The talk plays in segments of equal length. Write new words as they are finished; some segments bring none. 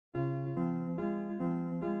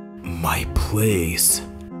My place.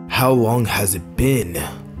 How long has it been?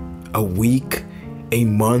 A week? A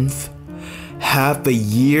month? Half a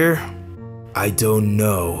year? I don't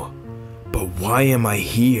know. But why am I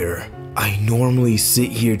here? I normally sit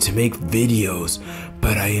here to make videos,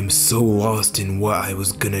 but I am so lost in what I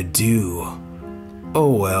was gonna do.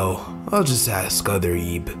 Oh well, I'll just ask other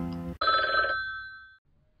Eeb.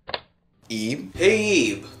 Eeb?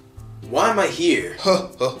 Hey Eeb, why am I here? Ho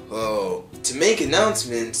ho ho. To make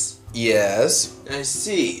announcements? Yes. I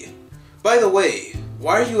see. By the way,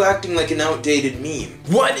 why are you acting like an outdated meme?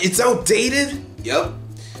 What? It's outdated? Yup.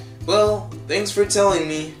 Well, thanks for telling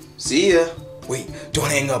me. See ya. Wait, don't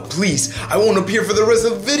hang up, please. I won't appear for the rest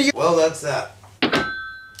of the video. Well, that's that. Man,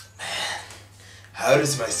 how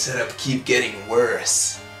does my setup keep getting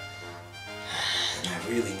worse? I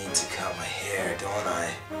really need to cut my hair, don't I?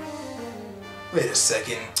 Wait a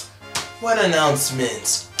second. What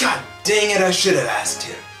announcements? God dang it, I should have asked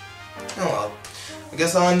him. Oh well. I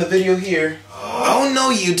guess I'll end the video here. Oh no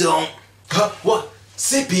you don't. Huh? What?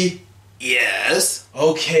 Sippi? Yes?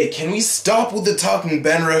 Okay, can we stop with the Talking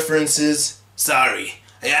Ben references? Sorry,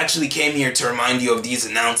 I actually came here to remind you of these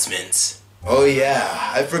announcements. Oh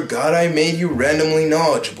yeah, I forgot I made you randomly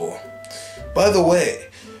knowledgeable. By the way,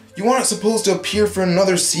 you aren't supposed to appear for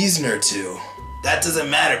another season or two. That doesn't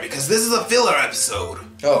matter because this is a filler episode.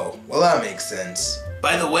 Oh, well that makes sense.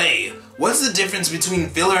 By the way, what's the difference between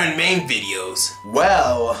filler and main videos?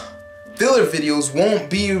 Well, filler videos won't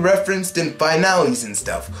be referenced in finales and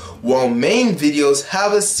stuff, while main videos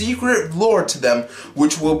have a secret lore to them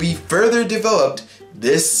which will be further developed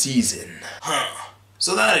this season. Huh.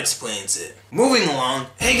 So that explains it. Moving along,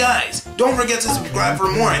 hey guys, don't forget to subscribe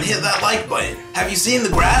for more and hit that like button. Have you seen the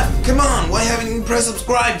graph? Come on, why haven't you pressed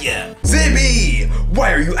subscribe yet? Sippi!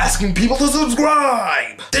 Why are you asking people to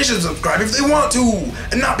subscribe? They should subscribe if they want to,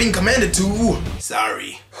 and not being commanded to.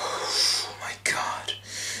 Sorry. Oh my god.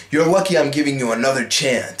 You're lucky I'm giving you another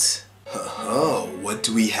chance. Oh, what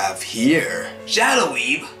do we have here? Shadow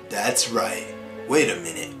Eeb? That's right. Wait a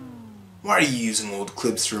minute. Why are you using old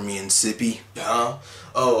clips for me and Sippi? Huh?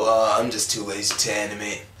 Oh, I'm just too lazy to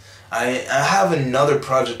animate. I have another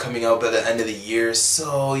project coming up at the end of the year,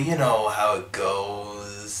 so you know how it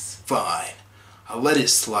goes. Fine. I'll let it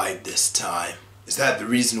slide this time. Is that the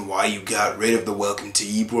reason why you got rid of the Welcome to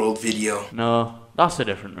Eebworld video? No, that's a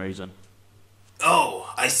different reason.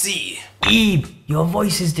 Oh, I see. Eeb, your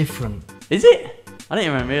voice is different. Is it? I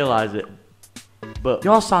didn't even realise it. But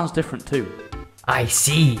yours sounds different too. I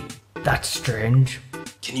see. That's strange.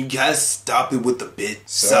 Can you guys stop it with the bit?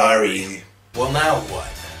 Sorry. Well, now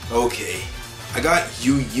what? Okay, I got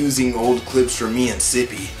you using old clips for me and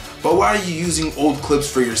Sippi, but why are you using old clips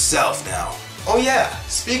for yourself now? Oh yeah,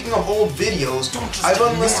 speaking of old videos, I've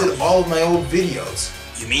unlisted all of my old videos.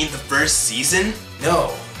 You mean the first season?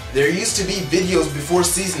 No, there used to be videos before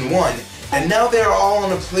season 1, and now they're all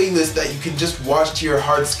on a playlist that you can just watch to your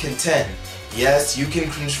heart's content. Yes, you can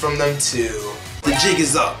cringe from them too. The jig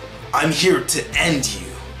is up. I'm here to end you.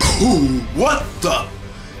 Ooh, what the?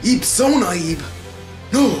 Eeb's so naive.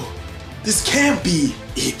 No, this can't be.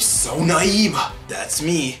 Eeb's so naive. That's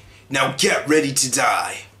me. Now get ready to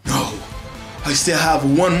die. No, I still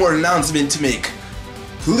have one more announcement to make.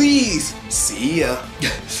 Please. See ya.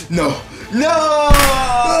 No. No!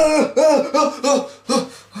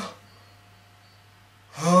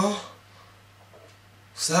 Huh?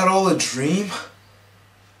 Was that all a dream?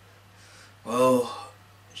 Well,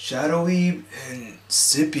 Shadow Eeb and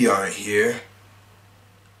Sippi aren't here.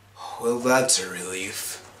 Well, that's a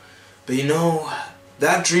relief. But you know,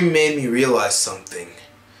 that dream made me realize something.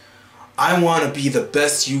 I want to be the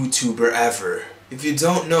best YouTuber ever. If you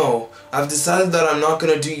don't know, I've decided that I'm not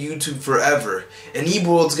going to do YouTube forever, and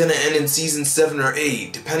Eebworld's going to end in season 7 or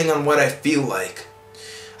 8, depending on what I feel like.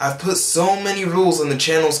 I've put so many rules on the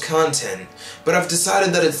channel's content, but I've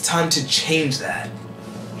decided that it's time to change that.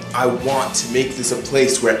 I want to make this a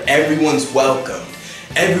place where everyone's welcome,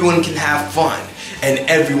 everyone can have fun, and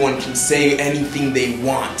everyone can say anything they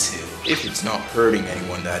want to. If it's not hurting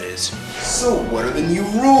anyone, that is. So what are the new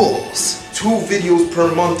rules? 2 videos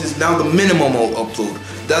per month is now the minimum I'll upload.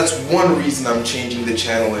 That's one reason I'm changing the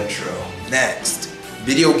channel intro. Next,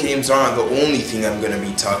 video games aren't the only thing I'm going to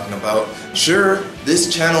be talking about. Sure,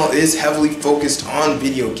 this channel is heavily focused on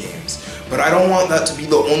video games, but I don't want that to be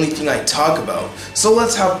the only thing I talk about, so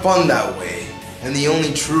let's have fun that way. And the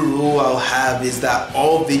only true rule I'll have is that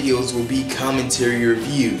all videos will be commentary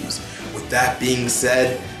reviews. With that being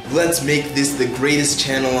said, let's make this the greatest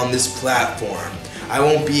channel on this platform. I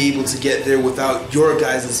won't be able to get there without your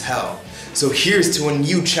guys' help. So here's to a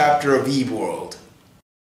new chapter of Eebworld.